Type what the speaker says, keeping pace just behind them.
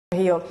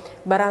Hiyo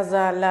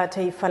Baraza la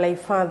Taifa la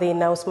Hifadhi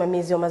na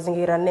Usimamizi wa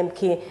Mazingira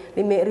Nemc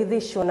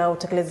limeridhishwa na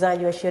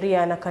utekelezaji wa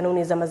sheria na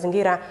kanuni za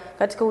mazingira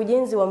katika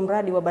ujenzi wa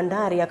mradi wa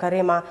bandari ya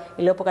Karema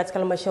iliyopo katika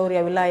halmashauri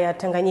ya wilaya ya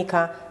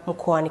Tanganyika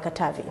mkoani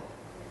Katavi.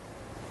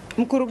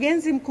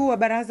 Mkurugenzi mkuu wa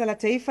Baraza la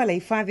Taifa la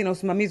Hifadhi na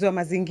Usimamizi wa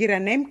Mazingira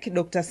Nemc,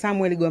 Dr.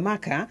 Samuel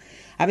Gwamaka,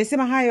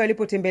 amesema hayo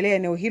alipotembelea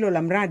eneo hilo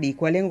la mradi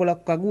kwa lengo la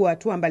kukagua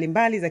hatua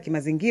mbalimbali za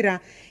kimazingira,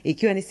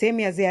 ikiwa ni sehemu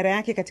ya ziara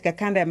yake katika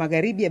kanda ya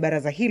magharibi ya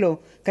baraza hilo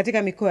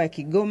katika mikoa ya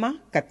Kigoma,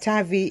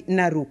 Katavi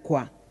na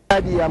Rukwa.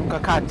 Miradi ya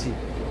mkakati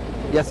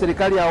ya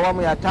serikali ya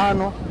awamu ya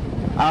 5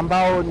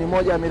 ambao ni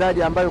moja ya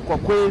miradi ambayo kwa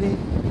kweli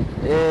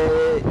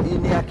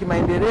ni ya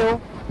kimaendeleo,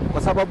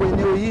 kwa sababu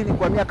eneo hili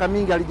kwa miaka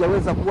mingi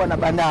halijaweza kuwa na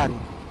bandari.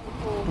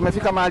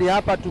 Tumefika mahali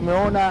hapa,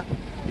 tumeona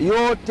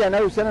yote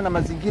yanayohusiana na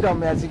mazingira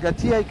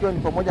wameyazingatia, ikiwa ni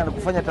pamoja na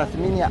kufanya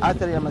tathmini ya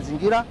athari ya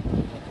mazingira.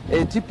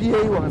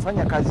 TPA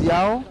wamefanya kazi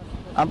yao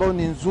ambayo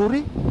ni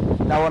nzuri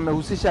na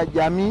wamehusisha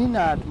jamii,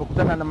 na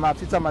tumekutana na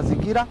maafisa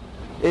mazingira.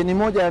 Ni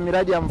moja ya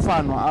miradi ya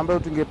mfano ambayo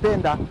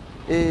tungependa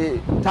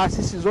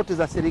taasisi zote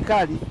za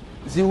serikali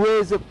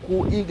ziweze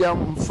kuiga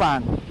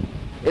mfano.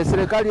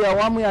 Serikali ya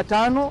awamu ya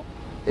 5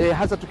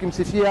 hasa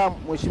tukimsifia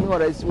Mheshimiwa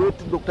Rais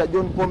wetu Dr.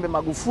 John Pombe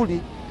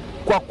Magufuli,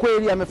 kwa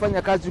kweli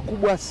amefanya kazi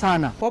kubwa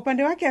sana. Kwa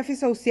upande wake,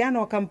 afisa uhusiano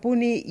wa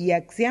kampuni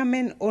ya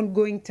Xiamen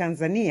Ongoing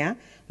Tanzania,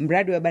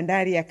 mradi wa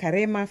bandari ya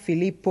Karema,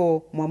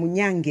 Filipo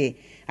Mwamunyange,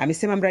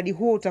 amesema mradi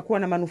huo utakuwa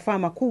na manufaa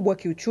makubwa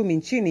kiuchumi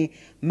nchini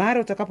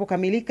mara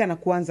utakapokamilika na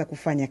kuanza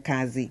kufanya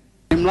kazi.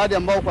 Ni mradi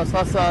ambao kwa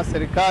sasa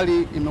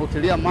serikali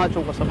imeutilia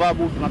macho, kwa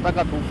sababu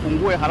tunataka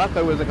tufungue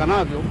haraka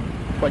iwezekanavyo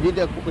kwa ajili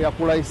ya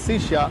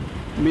kurahisisha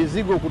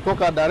mizigo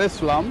kutoka Dar es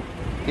Salaam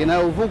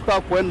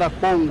inayovuka kwenda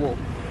Kongo.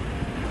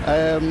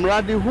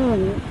 Mradi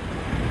huu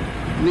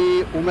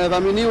ni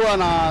umedhaminiwa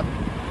na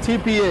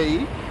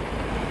TPA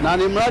na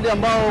ni mradi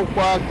ambao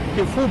kwa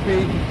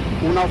kifupi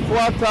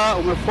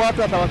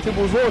umefuata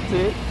taratibu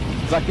zote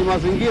za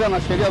kimazingira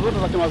na sheria zote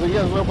za kimazingira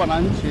zilizowekwa na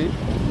nchi.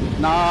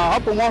 Na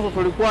hapo mwanzo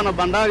tulikuwa na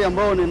bandari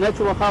ambayo ni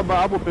natural harbor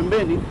hapo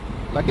pembeni,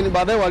 lakini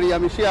baadaye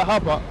walihamishia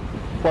hapa,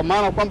 kwa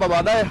maana kwamba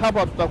baadaye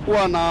hapa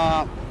tutakuwa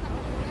na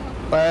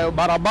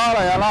barabara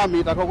ya lami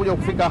itakayokuja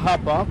kufika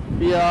hapa.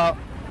 Pia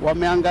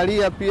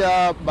wameangalia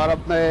pia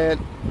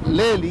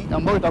leli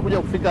ambayo itakuja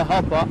kufika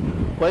hapa.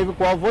 Kwa hivyo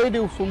kwa avoid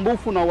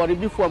usumbufu na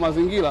uharibifu wa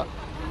mazingira,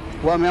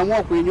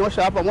 wameamua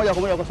kuinyosha hapa moja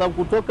kwa moja, kwa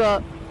sababu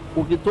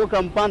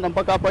ukitoka Mpanda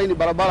mpaka hapa hii ni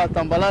barabara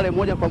tambalale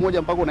moja kwa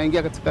moja mpaka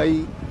unaingia katika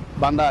hii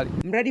bandari.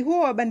 Mradi huo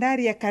wa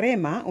bandari ya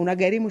Karema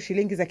unagharimu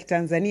shilingi za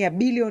Kitanzania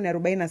bilioni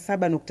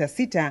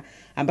 47.6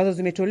 ambazo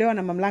zimetolewa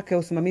na Mamlaka ya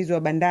Usimamizi wa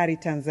Bandari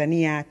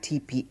Tanzania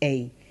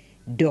TPA.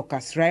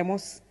 Docas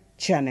Ramos,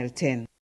 Channel 10.